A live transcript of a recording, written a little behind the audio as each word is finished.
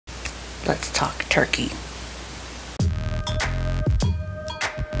let's talk turkey.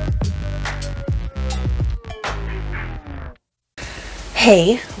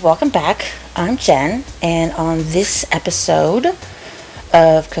 Hey, welcome back. I'm Jen, and on this episode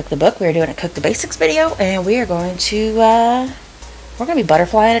of Cook the Book, we're doing a Cook the Basics video, and we are going to we're going to be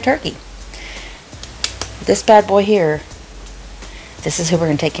butterflying a turkey. This bad boy here, this is who we're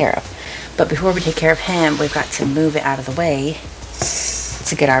going to take care of. But before we take care of him, we've got to move it out of the way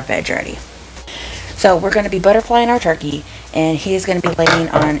to get our veg ready. So we're going to be butterflying our turkey, and he is going to be laying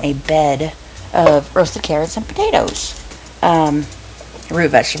on a bed of roasted carrots and potatoes. Root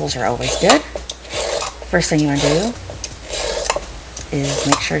vegetables are always good. First thing you want to do is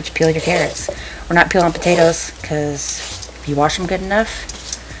make sure to peel your carrots. We're not peeling potatoes because if you wash them good enough,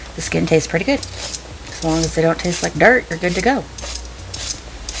 the skin tastes pretty good. As long as they don't taste like dirt, you're good to go.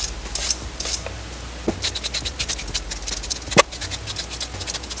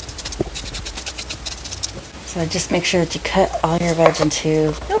 So just make sure that you cut all your veg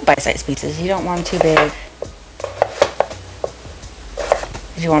into bite-sized pieces. You don't want them too big.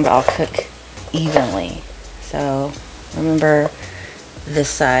 You want them to all cook evenly. So remember this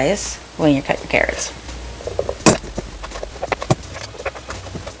size when you cut your carrots.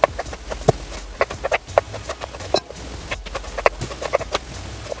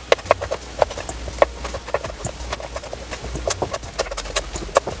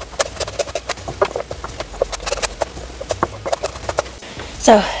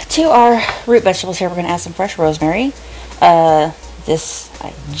 So to our root vegetables here, we're going to add some fresh rosemary. This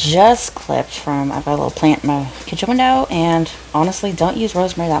I just clipped from, I've got a little plant in my kitchen window, and honestly don't use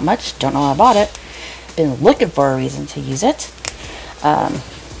rosemary that much. Don't know how I bought it. Been looking for a reason to use it.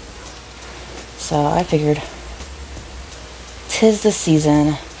 So I figured 'tis the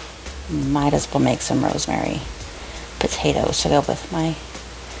season, might as well make some rosemary potatoes to go with my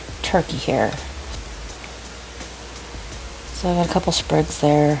turkey here. So I got a couple sprigs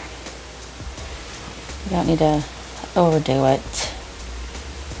there. You don't need to overdo it.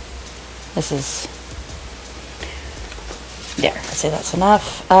 This is, there, I'd say that's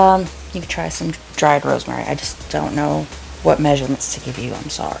enough. You could try some dried rosemary. I just don't know what measurements to give you. I'm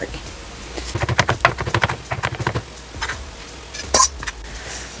sorry.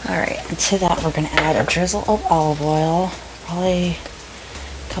 Alright, and to that we're going to add a drizzle of olive oil, probably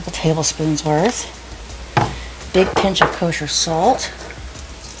a couple tablespoons worth. Big pinch of kosher salt.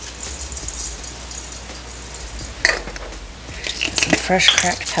 Some fresh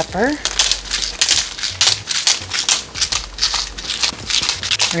cracked pepper.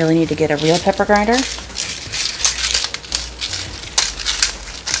 Really need to get a real pepper grinder,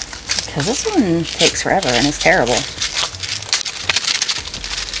 because this one takes forever and is terrible.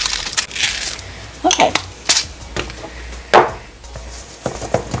 Okay.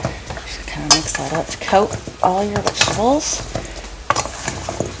 Just kind of mix that up to coat all your vegetables.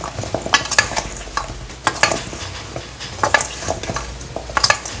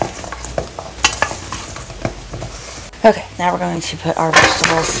 Okay, now we're going to put our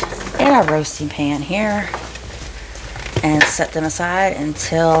vegetables in our roasting pan here and set them aside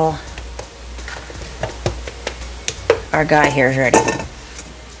until our guy here is ready.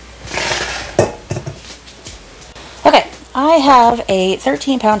 Okay, I have a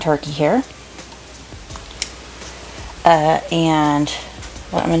 13-pound turkey here. And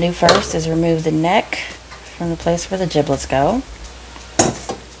what I'm going to do first is remove the neck from the place where the giblets go,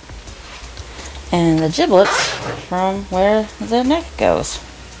 and the giblets from where the neck goes.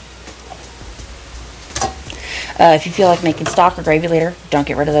 If you feel like making stock or gravy later, don't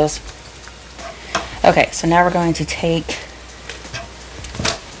get rid of those. Okay, so now we're going to take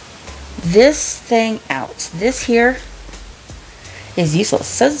this thing out. This here is useless.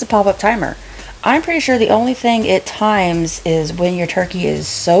 It says it's a pop-up timer. I'm pretty sure the only thing it times is when your turkey is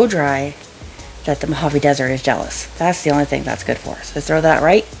so dry that the Mojave Desert is jealous. That's the only thing that's good for. So throw that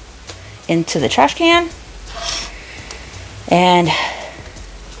right into the trash can and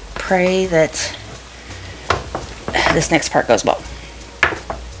pray that this next part goes well.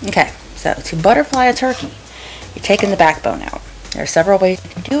 Okay, so to butterfly a turkey, you're taking the backbone out. There are several ways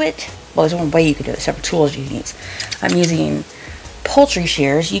you can do it. Well, there's one way you can do it, several tools you can use. I'm using poultry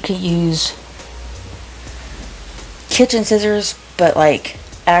shears. You can use kitchen scissors, but like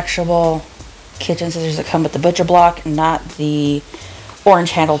actual kitchen scissors that come with the butcher block, not the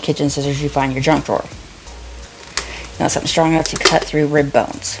orange handled kitchen scissors you find in your junk drawer. You want something strong enough to cut through rib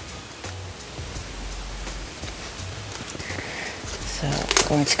bones. So I'm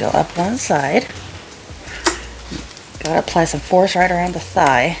going to go up one side. Gotta apply some force right around the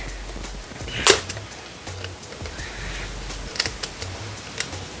thigh.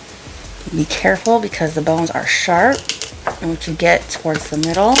 Be careful because the bones are sharp, and once you get towards the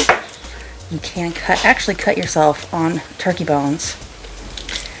middle, you can actually cut yourself on turkey bones.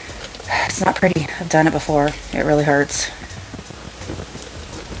 It's not pretty. I've done it before. It really hurts.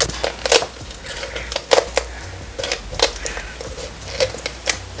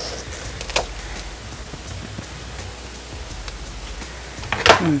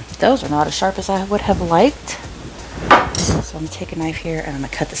 Those are not as sharp as I would have liked. So I'm going to take a knife here and I'm going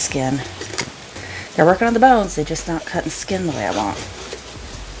to cut the skin. They're working on the bones, they're just not cutting skin the way I want.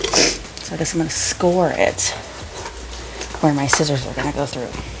 So I guess I'm going to score it where my scissors are going to go through.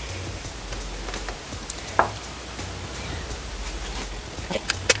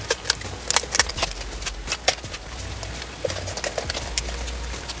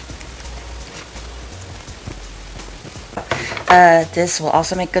 This will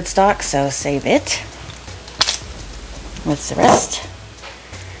also make good stock, so save it with the rest.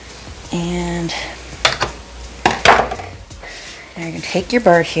 And now you're going to take your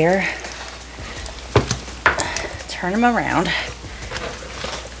bird here, turn him around,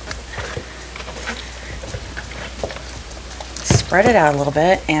 spread it out a little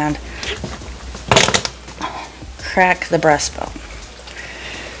bit, and crack the breastbone.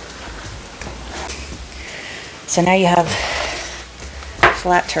 So now you have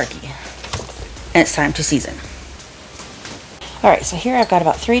flat turkey, and it's time to season. Alright, so here I've got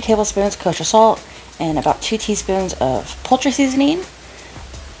about 3 tablespoons kosher salt and about 2 teaspoons of poultry seasoning.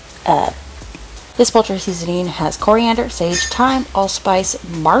 This poultry seasoning has coriander, sage, thyme, allspice,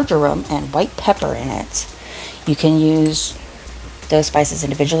 marjoram, and white pepper in it. You can use those spices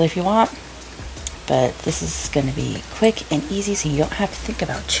individually if you want, but this is going to be quick and easy so you don't have to think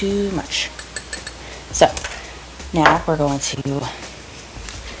about too much. So now we're going to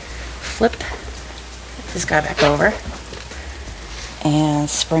flip this guy back over and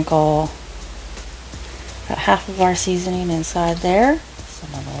sprinkle about half of our seasoning inside there,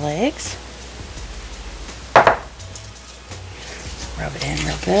 some of the legs. Rub it in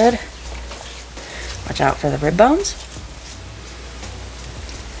real good. Watch out for the rib bones.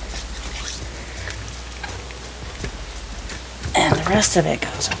 And the rest of it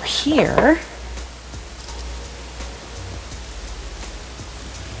goes over here.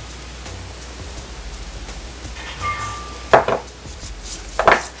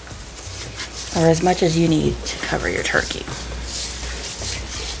 Or as much as you need to cover your turkey.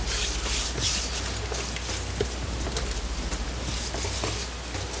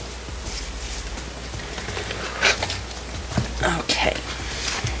 Okay.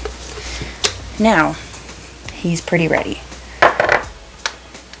 Now, he's pretty ready.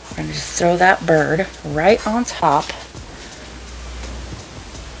 We're going to just throw that bird right on top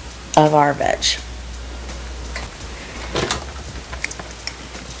of our veg.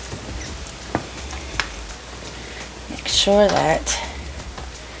 Make sure that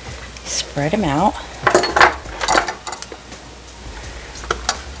you spread them out.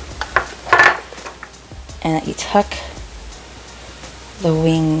 And that you tuck the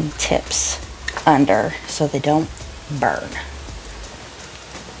wing tips under so they don't burn.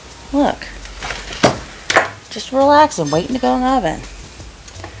 Look, just relax and waiting to go in the oven.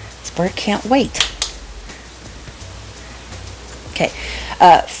 This bird can't wait. Okay,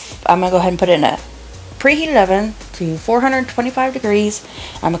 I'm gonna go ahead and put it in a preheated oven to 425 degrees.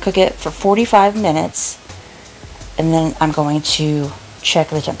 I'm gonna cook it for 45 minutes, and then I'm going to check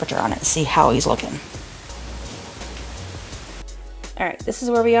the temperature on it and see how he's looking. Alright, this is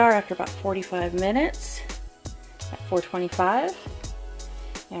where we are after about 45 minutes at 425.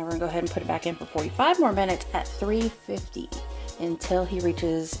 And we're going to go ahead and put it back in for 45 more minutes at 350 until he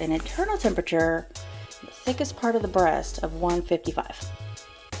reaches an internal temperature, the thickest part of the breast, of 155.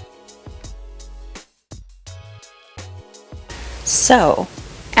 So,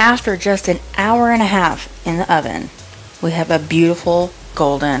 after just an hour and a half in the oven, we have a beautiful,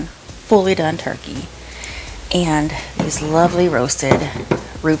 golden, fully done turkey. And these lovely roasted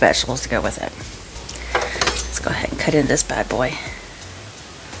root vegetables to go with it. Let's go ahead and cut into this bad boy.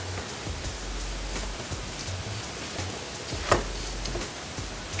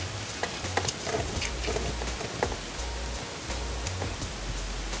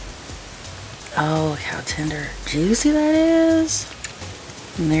 Oh, look how tender, juicy that is.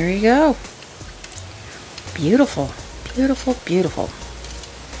 And there you go. Beautiful, beautiful, beautiful.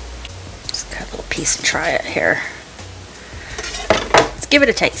 Just cut a little piece and try it here. Let's give it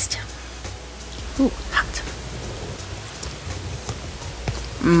a taste. Ooh, hot.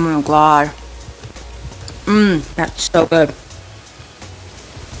 Oh my God. That's so good.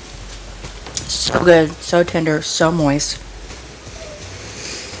 So good, so tender, so moist.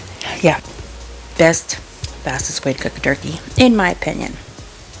 Yeah, best, fastest way to cook a turkey, in my opinion.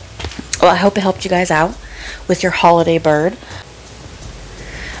 Well, I hope it helped you guys out with your holiday bird.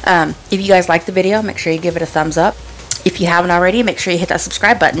 If you guys like the video, make sure you give it a thumbs up. If you haven't already, make sure you hit that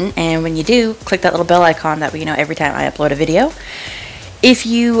subscribe button, and when you do, click that little bell icon. That way you know every time I upload a video. If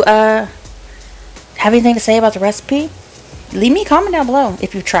you have anything to say about the recipe, leave me a comment down below.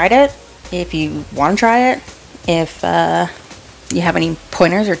 If you've tried it, if you want to try it, if you have any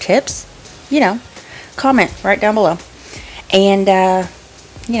pointers or tips, you know, comment right down below. And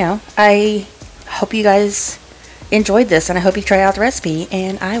you know, I hope you guys enjoyed this, and I hope you try out the recipe,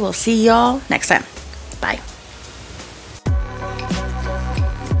 and I will see y'all next time. Bye.